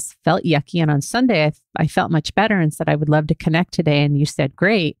Saturday. I just felt yucky. And on Sunday, I felt much better and said, I would love to connect today. And you said,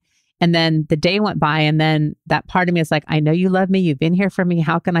 great. And then the day went by. And then that part of me is like, I know you love me. You've been here for me.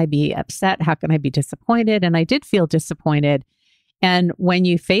 How can I be upset? How can I be disappointed? And I did feel disappointed. And when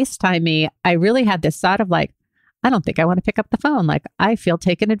you FaceTime me, I really had this thought of like, I don't think I want to pick up the phone. Like, I feel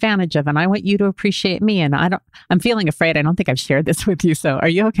taken advantage of and I want you to appreciate me. And I'm feeling afraid. I don't think I've shared this with you. So are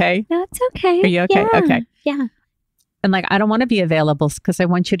you okay? That's okay. Are you okay? Yeah. Okay. Yeah. And like, I don't want to be available because I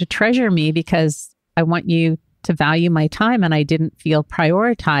want you to treasure me because I want you to value my time, and I didn't feel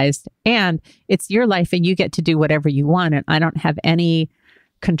prioritized. And it's your life and you get to do whatever you want. And I don't have any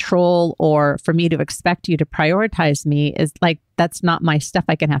control, or for me to expect you to prioritize me is like, that's not my stuff.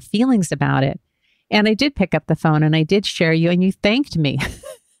 I can have feelings about it. And I did pick up the phone and I did share you, and you thanked me.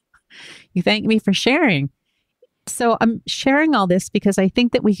 You thanked me for sharing. So I'm sharing all this because I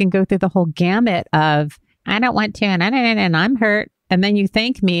think that we can go through the whole gamut of, I don't want to, and I'm hurt. And then you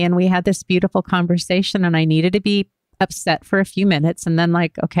thank me, and we had this beautiful conversation, and I needed to be upset for a few minutes. And then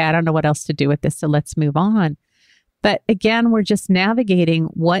like, okay, I don't know what else to do with this. So let's move on. But again, we're just navigating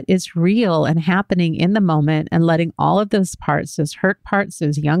what is real and happening in the moment and letting all of those parts, those hurt parts,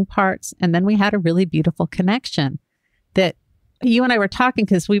 those young parts. And then we had a really beautiful connection that you and I were talking,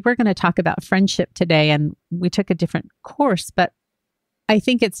 because we were going to talk about friendship today and we took a different course. But I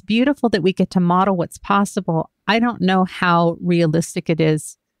think it's beautiful that we get to model what's possible. I don't know how realistic it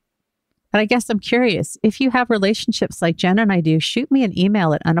is. But I guess I'm curious, if you have relationships like Jen and I do, shoot me an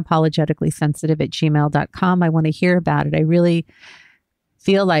email at unapologeticallysensitive@gmail.com. I want to hear about it. I really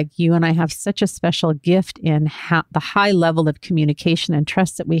feel like you and I have such a special gift in the high level of communication and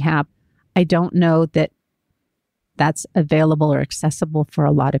trust that we have. I don't know that that's available or accessible for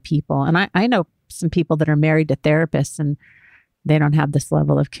a lot of people. And I know some people that are married to therapists and they don't have this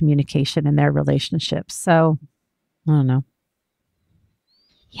level of communication in their relationships. So I don't know.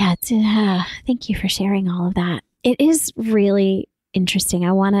 Yeah, thank you for sharing all of that. It is really interesting.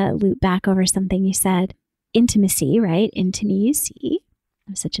 I want to loop back over something you said. Intimacy, right? Into me you see.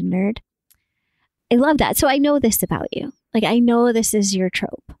 I'm such a nerd. I love that. So I know this about you. Like, I know this is your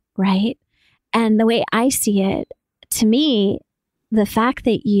trope, right? And the way I see it, to me, the fact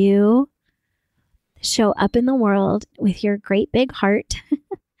that you show up in the world with your great big heart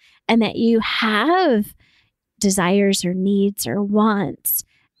and that you have desires or needs or wants,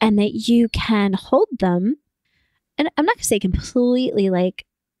 and that you can hold them. And I'm not going to say completely, like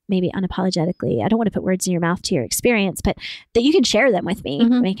maybe unapologetically. I don't want to put words in your mouth to your experience, but that you can share them with me.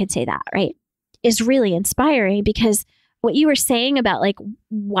 Mm-hmm. I can say that, right? Is really inspiring, because what you were saying about like,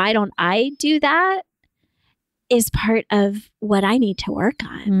 why don't I do that, is part of what I need to work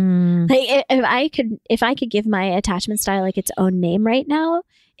on. Like if I could give my attachment style like its own name right now,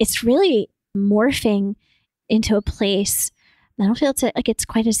 it's really morphing into a place. I don't feel like it's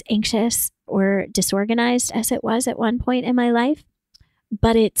quite as anxious or disorganized as it was at one point in my life,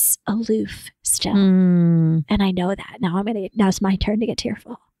 but it's aloof still. And I know that. Now it's my turn to get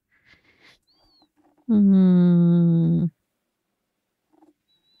tearful.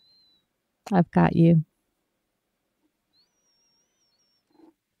 I've got you.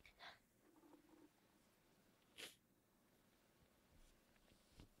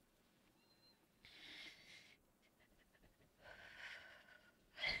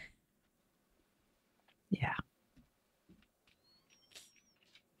 Yeah.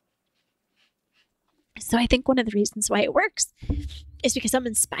 So I think one of the reasons why it works is because I'm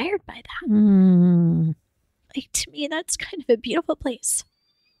inspired by that. Like, to me, that's kind of a beautiful place.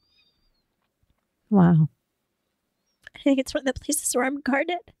 Wow. I think it's one of the places where I'm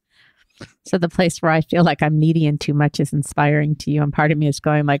guarded. So the place where I feel like I'm needy and too much is inspiring to you. And part of me is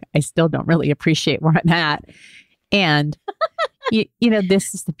going like, I still don't really appreciate where I'm at. And you know,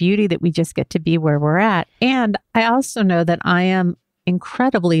 this is the beauty that we just get to be where we're at. And I also know that I am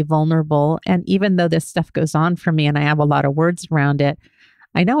incredibly vulnerable. And even though this stuff goes on for me and I have a lot of words around it,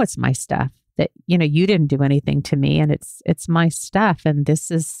 I know it's my stuff, that, you know, you didn't do anything to me, and it's my stuff. And this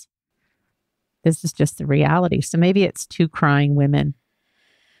is just the reality. So maybe it's two crying women.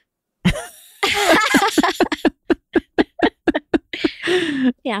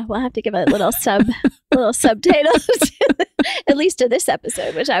 Yeah, we'll have to give a little subtitle at least to this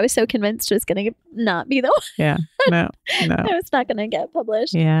episode, which I was so convinced was going to not be the one. Yeah, no. It's not going to get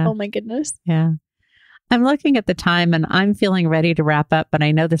published. Yeah. Oh my goodness. Yeah. I'm looking at the time and I'm feeling ready to wrap up, but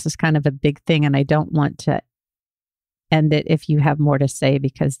I know this is kind of a big thing and I don't want to end it if you have more to say,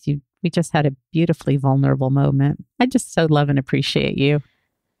 because you we just had a beautifully vulnerable moment. I just so love and appreciate you.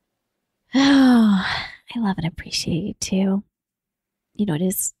 Oh, I love and appreciate you too. You know, it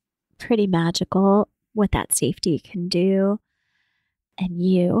is pretty magical what that safety can do. And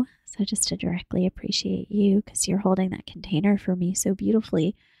you. So just to directly appreciate you because you're holding that container for me so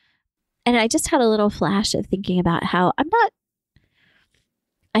beautifully. And I just had a little flash of thinking about how I'm not,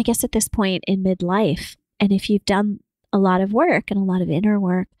 I guess at this point in midlife, and if you've done a lot of work and a lot of inner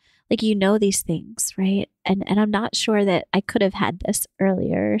work, like you know these things, right? And I'm not sure that I could have had this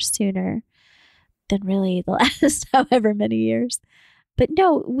earlier, sooner than really the last however many years. But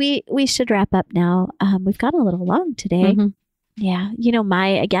no, we should wrap up now. We've gone a little long today. Mm-hmm. Yeah. You know,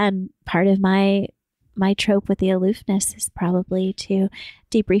 part of my trope with the aloofness is probably to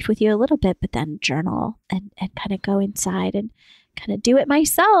debrief with you a little bit, but then journal and kind of go inside and kind of do it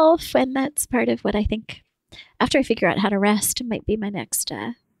myself. And that's part of what I think after I figure out how to rest might be my next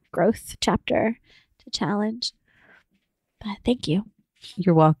growth chapter to challenge. But thank you.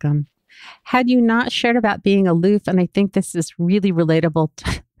 You're welcome. Had you not shared about being aloof, and I think this is really relatable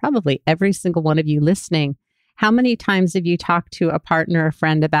to probably every single one of you listening, how many times have you talked to a partner or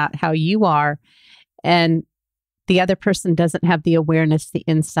friend about how you are and the other person doesn't have the awareness, the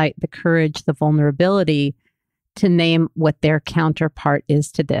insight, the courage, the vulnerability to name what their counterpart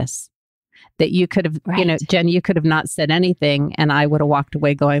is to this? That you could have, Right. Jen, you could have not said anything and I would have walked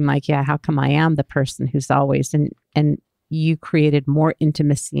away going like, yeah, how come I am the person who's always, and you created more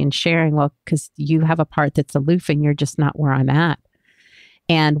intimacy and sharing. Well, because you have a part that's aloof and you're just not where I'm at.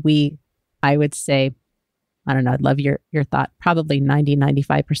 And I would say, I don't know, I'd love your thought. Probably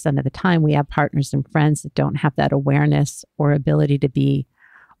 90-95% of the time, we have partners and friends that don't have that awareness or ability to be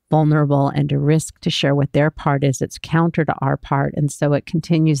vulnerable and to risk to share what their part is. It's counter to our part. And so it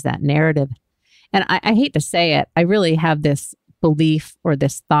continues that narrative. And I hate to say it, I really have this belief or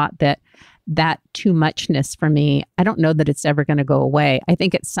this thought that too muchness for me, I don't know that it's ever going to go away. I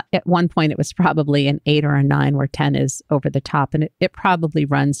think at one point it was probably an 8 or a 9 where 10 is over the top. And it probably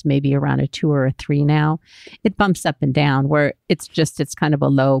runs maybe around a 2 or a 3 now. It bumps up and down where it's kind of a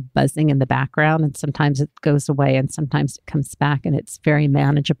low buzzing in the background. And sometimes it goes away and sometimes it comes back and it's very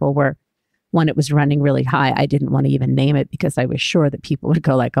manageable where when it was running really high, I didn't want to even name it because I was sure that people would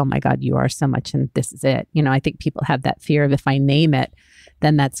go like, oh my God, you are so much and this is it. I think people have that fear of if I name it,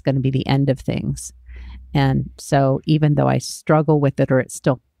 then that's going to be the end of things. And so even though I struggle with it or it's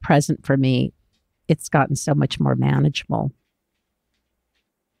still present for me, it's gotten so much more manageable.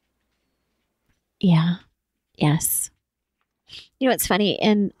 Yeah. Yes. It's funny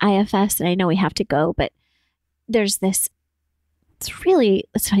in IFS, and I know we have to go, but there's this, it's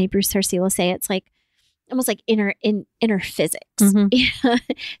funny, Bruce Hersey will say it's like almost like inner physics. Mm-hmm.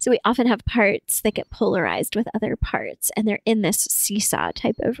 So we often have parts that get polarized with other parts, and they're in this seesaw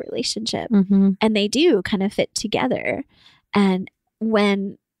type of relationship. Mm-hmm. And they do kind of fit together. And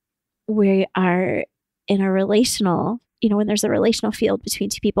when we are in a relational, when there's a relational field between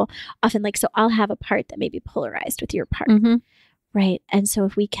two people, often so I'll have a part that may be polarized with your part. Mm-hmm. Right. And so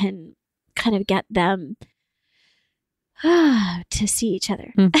if we can kind of get them to see each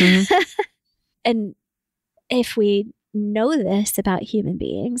other. Mm-hmm. And if we know this about human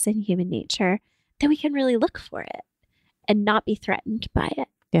beings and human nature, then we can really look for it and not be threatened by it.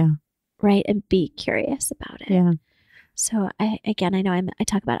 Yeah. Right. And be curious about it. Yeah. So I know I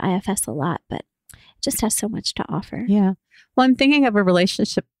talk about IFS a lot, but it just has so much to offer. Yeah. Well, I'm thinking of a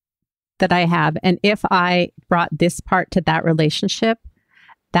relationship that I have. And if I brought this part to that relationship,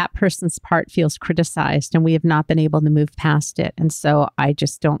 that person's part feels criticized and we have not been able to move past it. And so I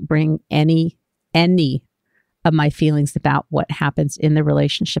just don't bring any of my feelings about what happens in the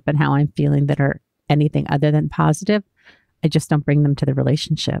relationship and how I'm feeling that are anything other than positive. I just don't bring them to the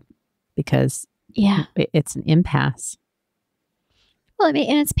relationship because it's an impasse. Well, and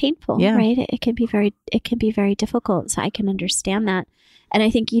it's painful, Yeah. right? It can be very difficult. So I can understand that. And I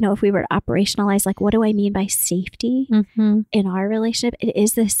think, if we were to operationalize, what do I mean by safety in our relationship? It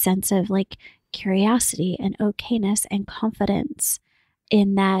is this sense of curiosity and okayness and confidence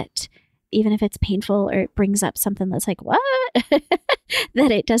in that even if it's painful or it brings up something that's what?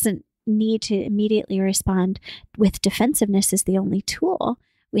 That it doesn't need to immediately respond with defensiveness as the only tool.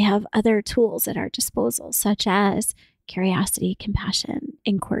 We have other tools at our disposal, such as curiosity, compassion,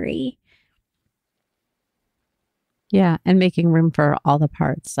 inquiry. Yeah. And making room for all the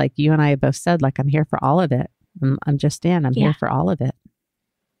parts. Like you and I both said, I'm here for all of it. I'm just in. I'm here for all of it.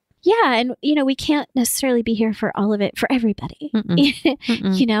 Yeah. And, we can't necessarily be here for all of it for everybody.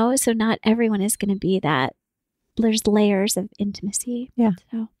 So not everyone is going to be that. There's layers of intimacy. Yeah.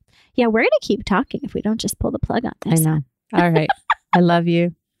 So, yeah, we're going to keep talking if we don't just pull the plug on this. I know. All right. I love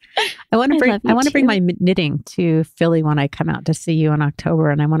you. I want to bring love you I want to bring too. my knitting to Philly when I come out to see you in October,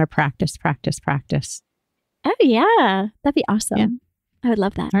 and I want to practice. Oh, yeah. That'd be awesome. Yeah. I would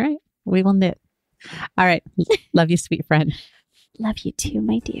love that. All right. We will knit. All right. Love you, sweet friend. Love you too,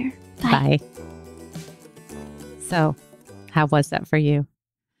 my dear. Bye. So, how was that for you?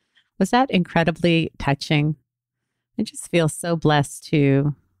 Was that incredibly touching? I just feel so blessed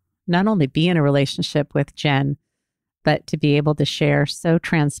to not only be in a relationship with Jen, but to be able to share so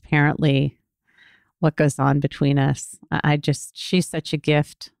transparently what goes on between us. She's such a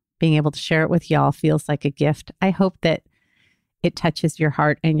gift. Being able to share it with y'all feels like a gift. I hope that it touches your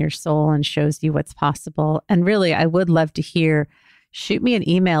heart and your soul and shows you what's possible. And really, I would love to hear, shoot me an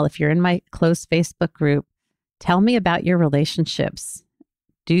email if you're in my close Facebook group. Tell me about your relationships.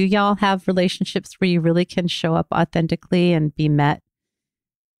 Do y'all have relationships where you really can show up authentically and be met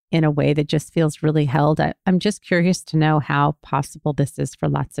in a way that just feels really held? I'm just curious to know how possible this is for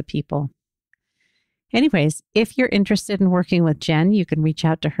lots of people. Anyways, if you're interested in working with Jen, you can reach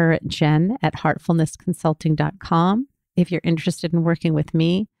out to her at jen@heartfulnessconsulting.com. If you're interested in working with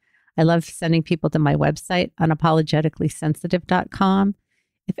me, I love sending people to my website, unapologeticallysensitive.com.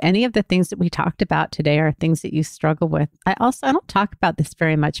 If any of the things that we talked about today are things that you struggle with, I don't talk about this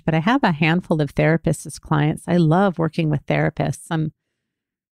very much, but I have a handful of therapists as clients. I love working with therapists. I'm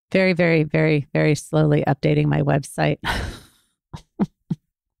very, very, very, very slowly updating my website.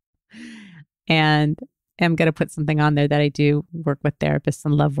 And I'm going to put something on there that I do work with therapists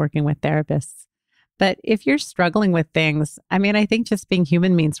and love working with therapists. But if you're struggling with things, I think just being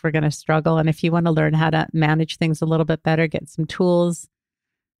human means we're going to struggle. And if you want to learn how to manage things a little bit better, get some tools,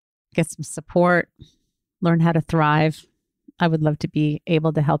 get some support, learn how to thrive, I would love to be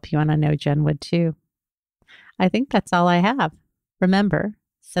able to help you. And I know Jen would too. I think that's all I have. Remember,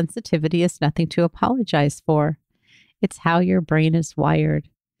 sensitivity is nothing to apologize for. It's how your brain is wired.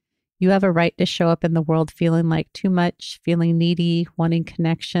 You have a right to show up in the world feeling like too much, feeling needy, wanting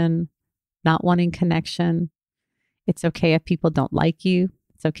connection, not wanting connection. It's okay if people don't like you.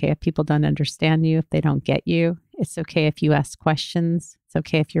 It's okay if people don't understand you, if they don't get you. It's okay if you ask questions. It's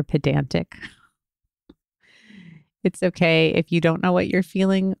okay if you're pedantic. It's okay if you don't know what you're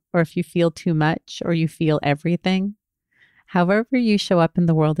feeling, or if you feel too much, or you feel everything. However you show up in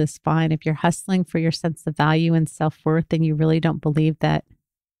the world is fine. If you're hustling for your sense of value and self-worth and you really don't believe that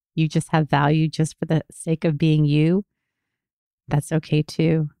you just have value just for the sake of being you, that's okay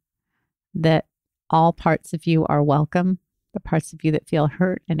too. That all parts of you are welcome. The parts of you that feel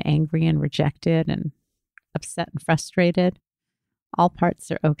hurt and angry and rejected and upset and frustrated, all parts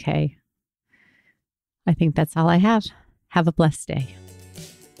are okay. I think that's all I have. Have a blessed day.